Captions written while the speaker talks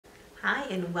Hi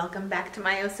and welcome back to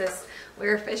meiosis.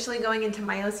 We're officially going into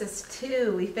meiosis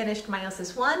II. We finished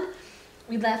meiosis I.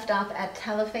 We left off at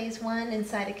telophase 1 in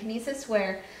cytokinesis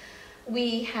where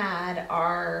we had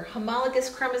our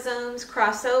homologous chromosomes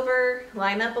cross over,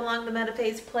 line up along the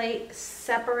metaphase plate,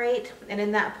 separate, and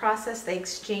in that process they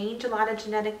exchange a lot of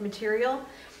genetic material.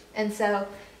 And so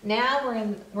now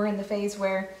we're in the phase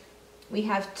where we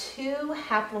have two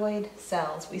haploid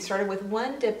cells. We started with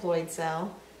one diploid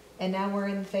cell, and now we're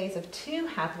in the phase of two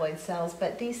haploid cells,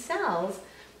 but these cells,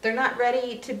 they're not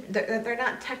ready to, they're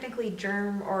not technically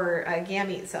germ or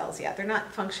gamete cells yet. They're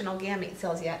not functional gamete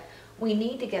cells yet. We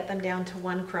need to get them down to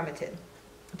one chromatid.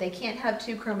 They can't have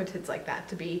two chromatids like that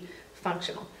to be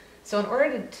functional. So in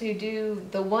order to do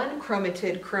the one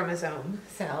chromatid chromosome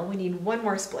cell, we need one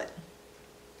more split.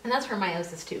 And that's where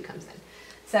meiosis II comes in.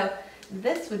 So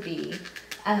this would be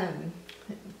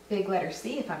big letter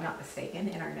C, if I'm not mistaken,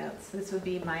 in our notes. This would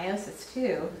be meiosis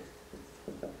II.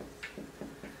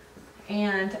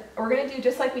 And we're going to do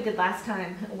just like we did last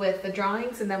time with the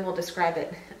drawings, and then we'll describe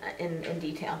it in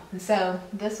detail. So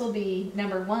this will be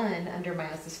number 1 under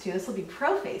meiosis II. This will be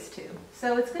prophase II.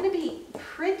 So it's going to be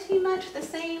pretty much the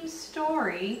same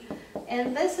story,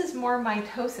 and this is more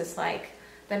mitosis-like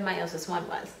than meiosis I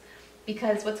was.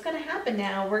 Because what's going to happen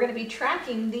now, we're going to be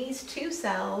tracking these two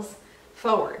cells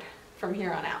forward from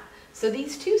here on out. So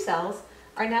these two cells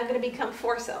are now going to become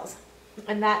 4 cells.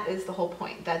 And that is the whole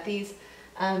point, that these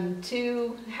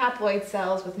two haploid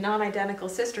cells with non-identical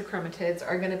sister chromatids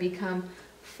are going to become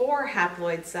 4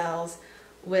 haploid cells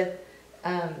with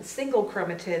single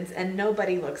chromatids, and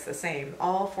nobody looks the same.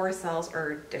 All 4 cells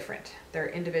are different. They're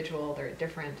individual, they're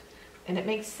different. And it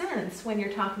makes sense when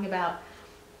you're talking about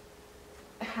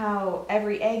how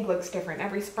every egg looks different,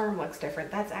 every sperm looks different.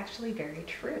 That's actually very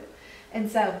true. And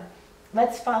so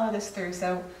let's follow this through.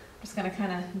 So I'm just going to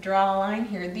kind of draw a line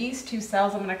here. These two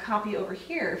cells I'm going to copy over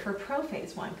here for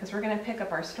prophase 1 because we're going to pick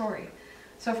up our story.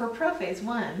 So for prophase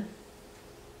 1,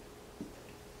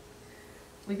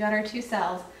 we got our 2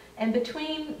 cells. And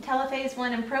between telophase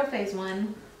 1 and prophase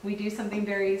 1, we do something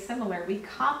very similar. We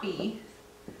copy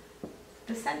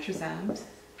the centrosomes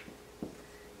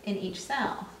in each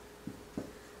cell.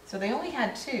 So they only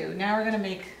had 2. Now we're going to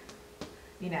make,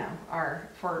 our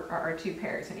 2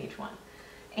 pairs in each one.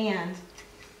 And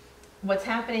what's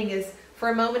happening is, for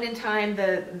a moment in time,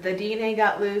 the DNA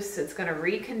got loose. It's going to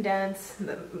recondense.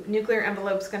 The nuclear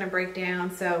envelope's going to break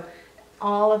down. So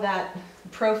all of that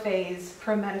prophase,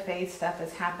 prometaphase stuff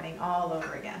is happening all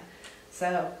over again.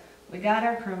 So we got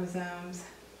our chromosomes.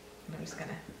 I'm just going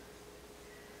to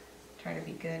try to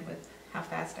be good with how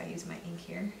fast I use my ink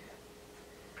here.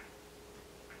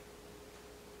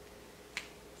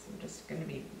 So just going to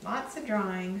be lots of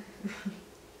drawing. And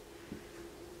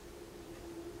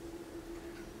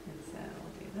so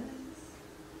we'll do this.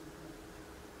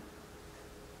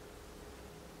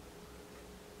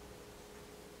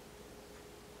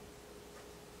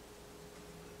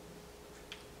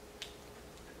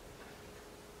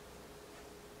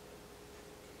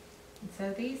 And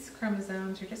so these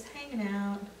chromosomes are just hanging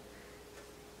out,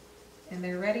 and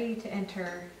they're ready to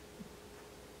enter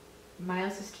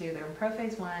meiosis II. They're in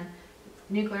prophase 1.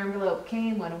 Nuclear envelope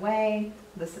came, went away,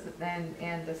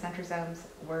 and the centrosomes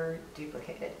were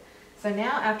duplicated. So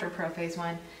now after prophase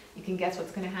 1, you can guess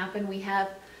what's going to happen. We have,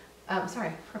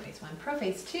 prophase 1,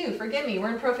 prophase 2, forgive me,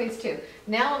 we're in prophase 2.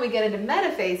 Now when we get into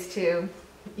metaphase 2,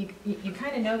 you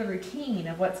kind of know the routine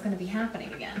of what's going to be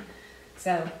happening again.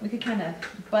 So we could kind of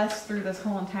bust through this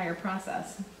whole entire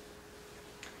process.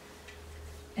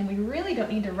 And we really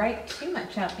don't need to write too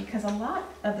much up because a lot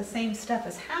of the same stuff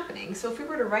is happening. So if we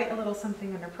were to write a little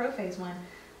something under prophase 1,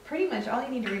 pretty much all you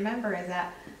need to remember is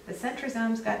that the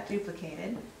centrosomes got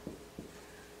duplicated.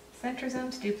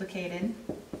 Centrosomes duplicated.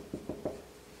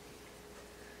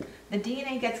 The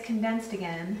DNA gets condensed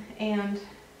again, and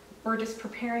we're just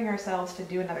preparing ourselves to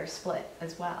do another split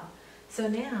as well. So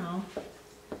now,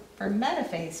 for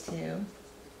metaphase 2,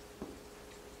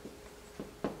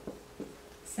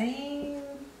 same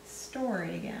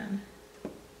story again.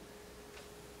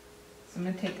 So I'm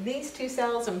going to take these 2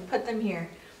 cells and put them here.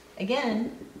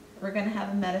 Again, we're going to have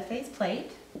a metaphase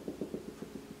plate.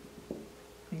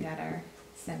 We got our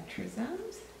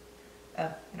centrosomes.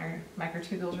 Oh, and our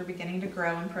microtubules are beginning to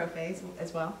grow in prophase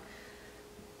as well.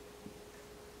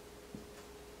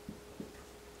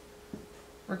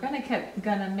 We're going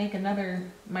to make another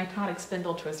mitotic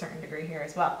spindle to a certain degree here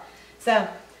as well. So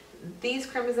these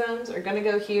chromosomes are going to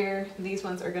go here, these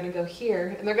ones are going to go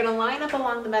here, and they're going to line up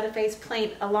along the metaphase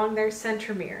plate along their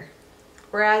centromere.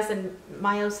 Whereas in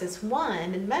meiosis I,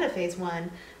 in metaphase 1,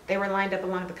 they were lined up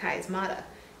along the chiasmata.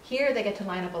 Here they get to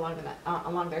line up along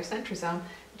their centrosome,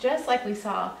 just like we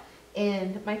saw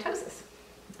in mitosis.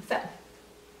 So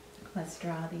let's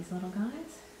draw these little guys.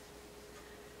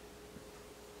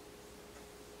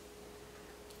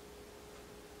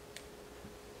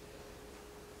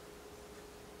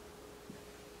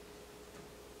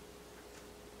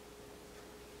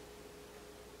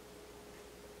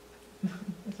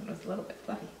 This one was a little bit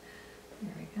fluffy.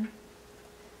 There we go.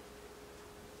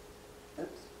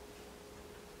 Oops.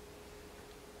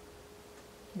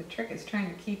 The trick is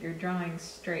trying to keep your drawings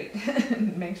straight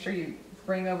and make sure you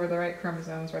bring over the right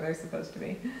chromosomes where they're supposed to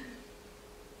be.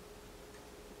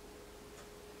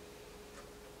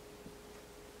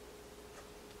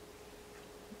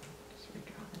 Just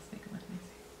redraw this, make it look nice.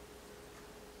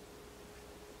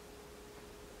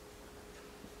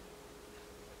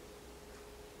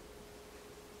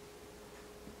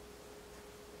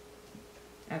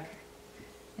 Okay,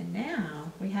 and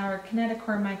now we have our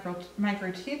kinetochore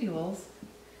microtubules,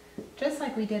 just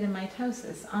like we did in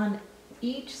mitosis, on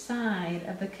each side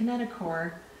of the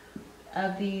kinetochore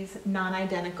of these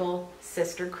non-identical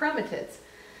sister chromatids.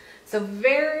 So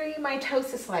very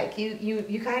mitosis-like.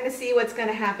 You kind of see what's going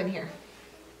to happen here.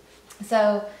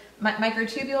 So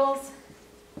microtubules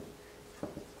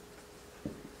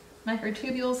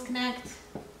connect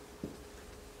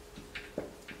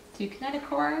to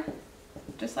kinetochore,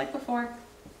 just like before,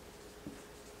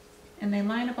 and they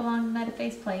line up along the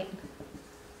metaphase plate.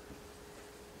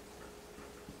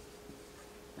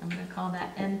 I'm going to call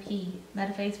that MP,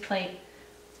 metaphase plate,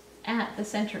 at the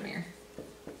centromere.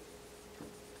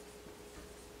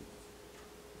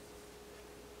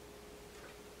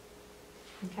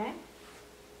 Okay?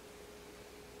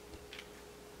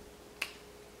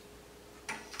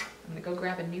 I'm going to go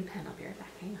grab a new pen. I'll be right back.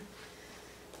 Hang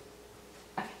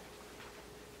on. Okay.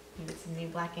 Maybe some new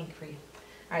black ink for you.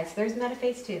 All right, so there's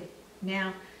metaphase 2.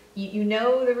 Now, you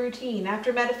know the routine.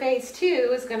 After metaphase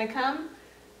 2 is going to come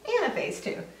anaphase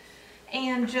 2.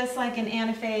 And just like in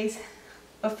anaphase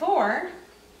before,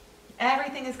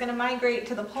 everything is going to migrate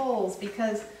to the poles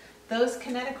because those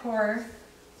kinetochore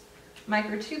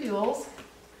microtubules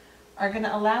are going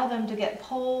to allow them to get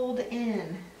pulled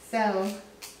in. So,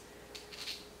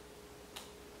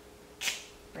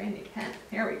 brand new pen.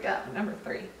 Here we go, number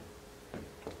 3.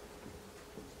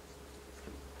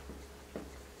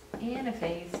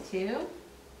 Anaphase 2.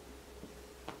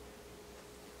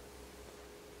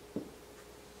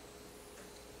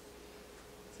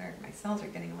 Sorry, my cells are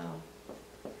getting a little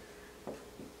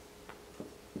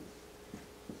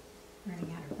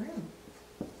running out of room.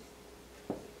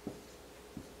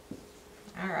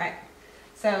 All right,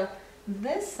 so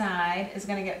this side is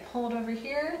going to get pulled over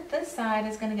here. This side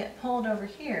is going to get pulled over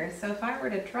here. So if I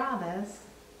were to draw this,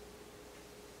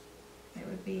 it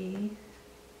would be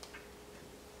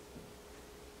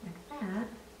like that.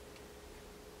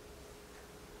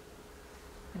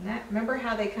 And that, remember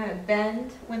how they kind of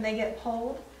bend when they get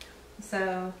pulled? So,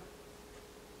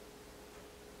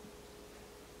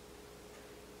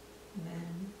 and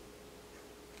then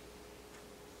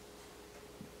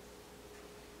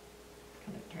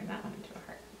kind of turn that one into a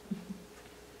heart.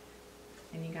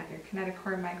 And you got your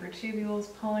kinetochore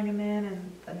microtubules pulling them in,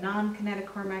 and the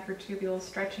non-kinetochore microtubules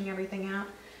stretching everything out.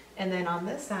 And then on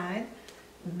this side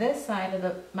of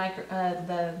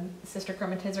the sister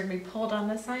chromatids are going to be pulled on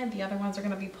this side. The other ones are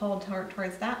going to be pulled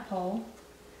towards that pole.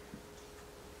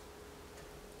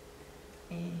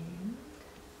 And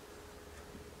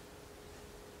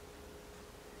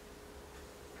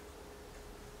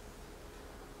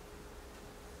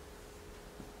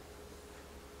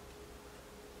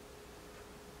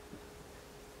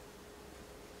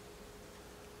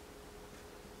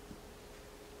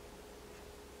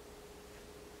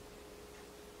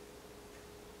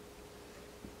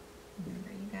remember,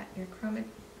 you got your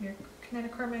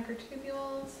kinetochore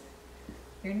microtubules,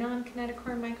 your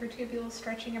non-kinetochore microtubules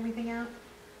stretching everything out.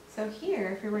 So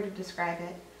here, if we were to describe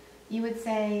it, you would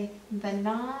say the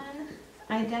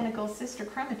non-identical sister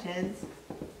chromatids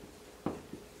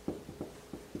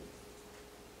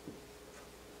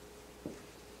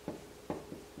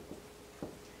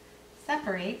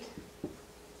separate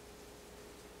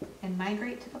and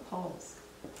migrate to the poles.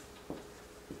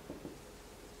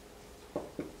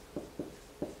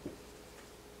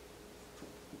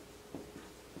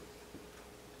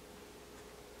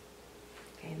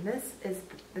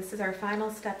 This is our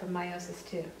final step of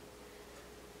meiosis II.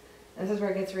 This is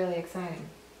where it gets really exciting.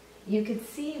 You could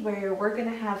see where we're going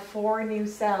to have 4 new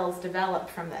cells develop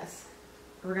from this.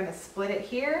 We're going to split it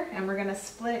here, and we're going to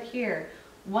split it here.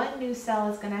 One new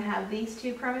cell is going to have these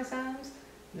 2 chromosomes.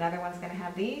 Another one's going to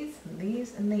have these, and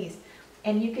these, and these.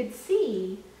 And you could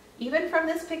see, even from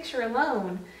this picture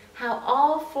alone, how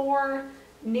all 4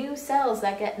 new cells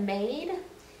that get made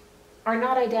are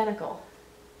not identical,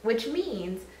 which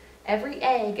means every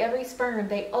egg, every sperm,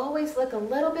 they always look a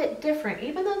little bit different.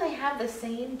 Even though they have the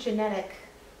same genetic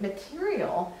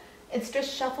material, it's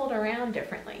just shuffled around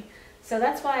differently. So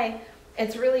that's why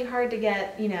it's really hard to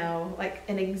get, you know, like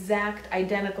an exact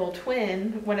identical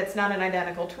twin when it's not an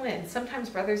identical twin. Sometimes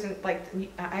brothers, like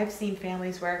I've seen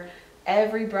families where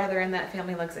every brother in that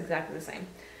family looks exactly the same,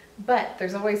 but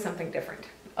there's always something different,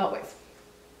 always.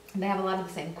 And they have a lot of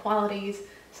the same qualities.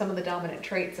 Some of the dominant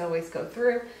traits always go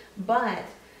through, but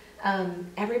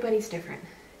everybody's different,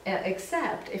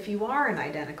 except if you are an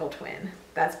identical twin.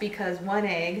 That's because one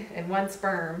egg and one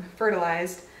sperm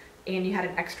fertilized and you had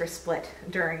an extra split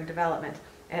during development.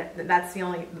 And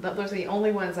those are the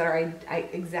only ones that are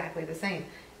exactly the same.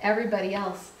 Everybody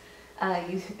else,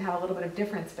 you have a little bit of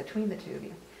difference between the two of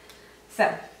you.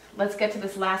 So let's get to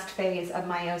this last phase of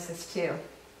meiosis II.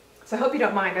 So I hope you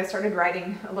don't mind. I started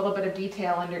writing a little bit of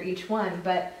detail under each one,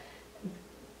 but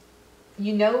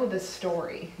you know the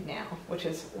story now, which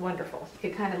is wonderful. You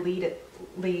could kind of lead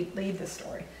the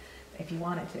story if you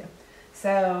wanted to.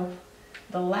 So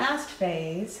the last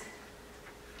phase,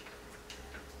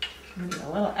 we need a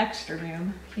little extra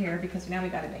room here because now we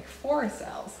got to make 4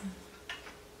 cells.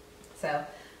 So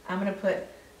I'm going to put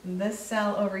this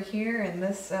cell over here and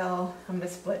this cell I'm going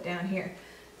to split down here.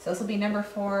 So this will be number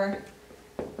 4,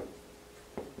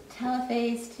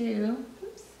 telophase 2.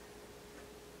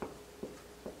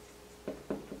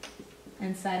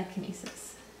 And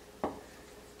cytokinesis.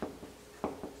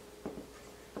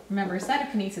 Remember,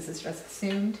 cytokinesis is just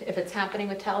assumed. If it's happening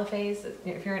with telophase,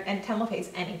 if you're in telophase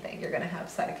anything, you're going to have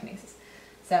cytokinesis.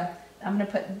 So I'm going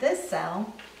to put this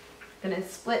cell, I'm going to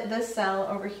split this cell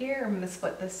over here, I'm going to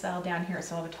split this cell down here.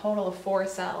 So I'll have a total of 4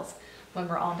 cells when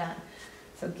we're all done.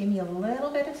 So give me a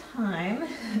little bit of time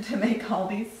to make all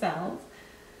these cells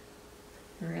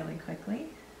really quickly.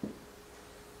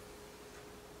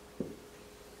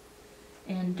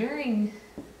 And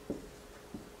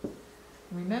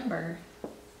remember,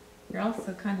 you're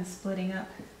also kind of splitting up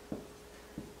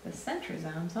the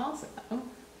centrosomes also.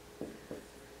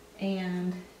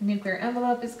 And nuclear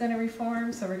envelope is going to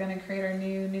reform, so we're going to create our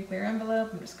new nuclear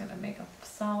envelope. I'm just going to make a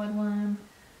solid one.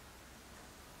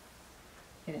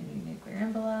 Get a new nuclear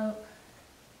envelope.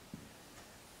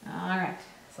 All right,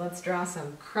 so let's draw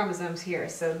some chromosomes here.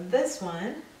 So this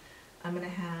one, I'm going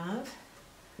to have,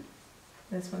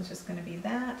 this one's just going to be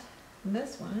that. And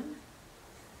this one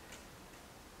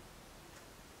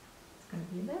is going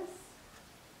to be this.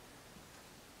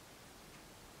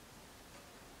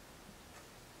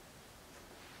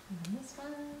 And this one.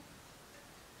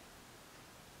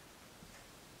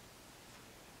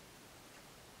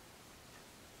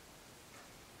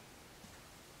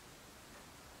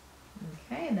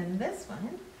 Okay, and then this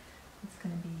one, it's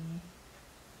going to be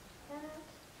that.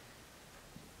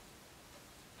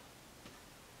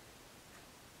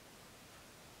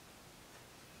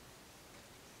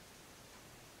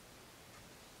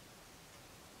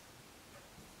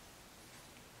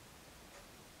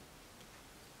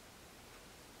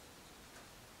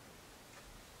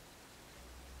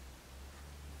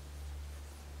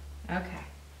 Okay.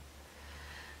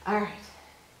 All right.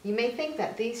 You may think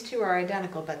that these two are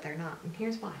identical, but they're not, and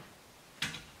here's why.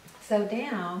 So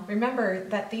now, remember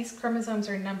that these chromosomes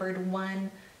are numbered 1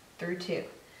 through 2.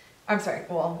 I'm sorry,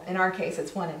 well, in our case,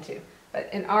 it's 1 and 2. But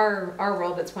in our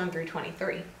world, it's 1 through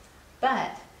 23.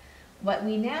 But what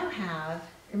we now have,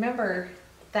 remember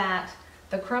that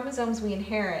the chromosomes we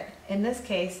inherit, in this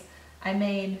case, I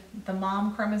made the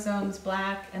mom chromosomes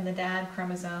black and the dad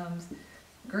chromosomes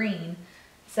green.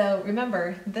 So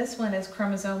remember, this one is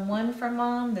chromosome 1 from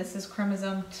mom, this is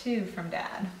chromosome 2 from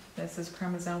dad. This is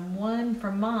chromosome 1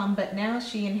 from mom, but now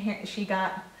she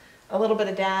got a little bit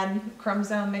of dad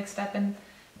chromosome mixed up in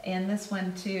this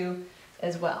one too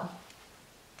as well.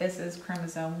 This is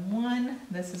chromosome 1,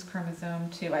 this is chromosome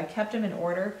 2. I kept them in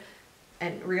order.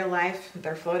 In real life,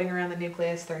 they're floating around the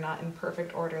nucleus, they're not in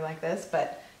perfect order like this,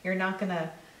 but you're not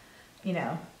gonna, you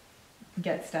know,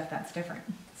 get stuff that's different.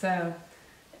 So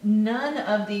none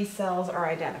of these cells are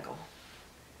identical,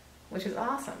 which is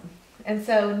awesome. And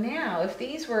so now, if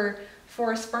these were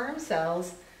 4 sperm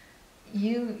cells,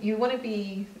 you wouldn't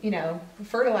be, you know,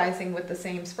 fertilizing with the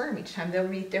same sperm each time. There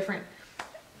would be different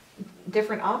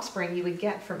offspring you would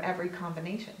get from every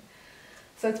combination.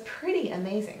 So it's pretty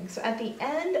amazing. So at the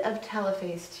end of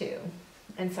telophase 2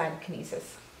 and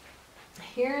cytokinesis,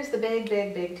 here's the big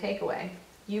takeaway.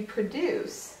 You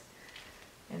produce,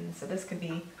 and so this could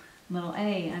be little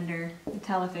a under the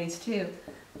telophase 2,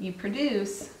 you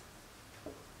produce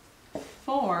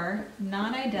 4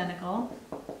 non-identical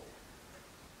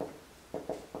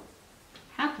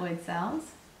haploid cells,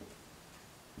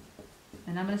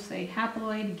 and I'm going to say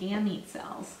haploid gamete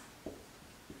cells,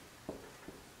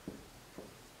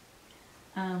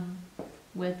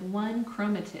 with one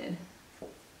chromatid.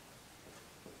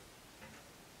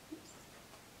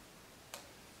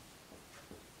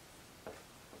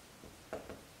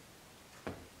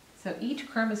 So each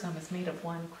chromosome is made of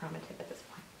one chromatid at this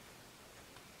point.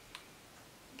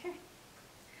 Okay.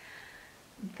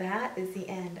 That is the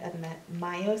end of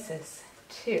meiosis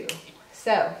II.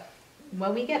 So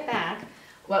when we get back,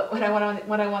 what I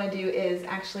want to do is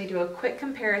actually do a quick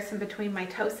comparison between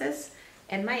mitosis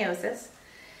and meiosis,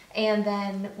 and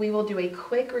then we will do a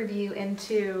quick review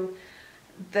into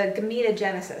the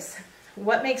gametogenesis.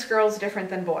 What makes girls different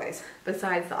than boys,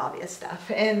 besides the obvious stuff?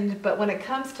 But when it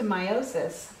comes to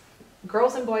meiosis,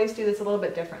 girls and boys do this a little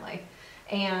bit differently,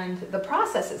 and the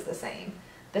process is the same.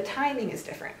 The timing is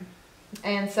different.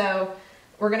 And so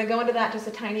we're going to go into that just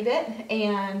a tiny bit,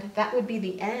 and that would be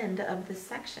the end of this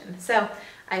section. So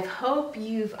I hope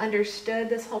you've understood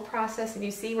this whole process and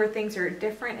you see where things are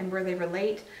different and where they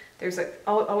relate. There's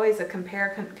always a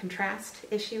compare-contrast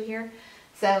issue here.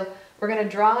 So we're going to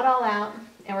draw it all out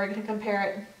and we're going to compare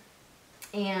it,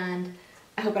 and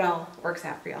I hope it all works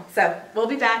out for you. So we'll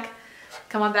be back.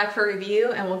 Come on back for a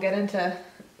review and we'll get into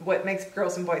what makes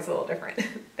girls and boys a little different.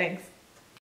 Thanks.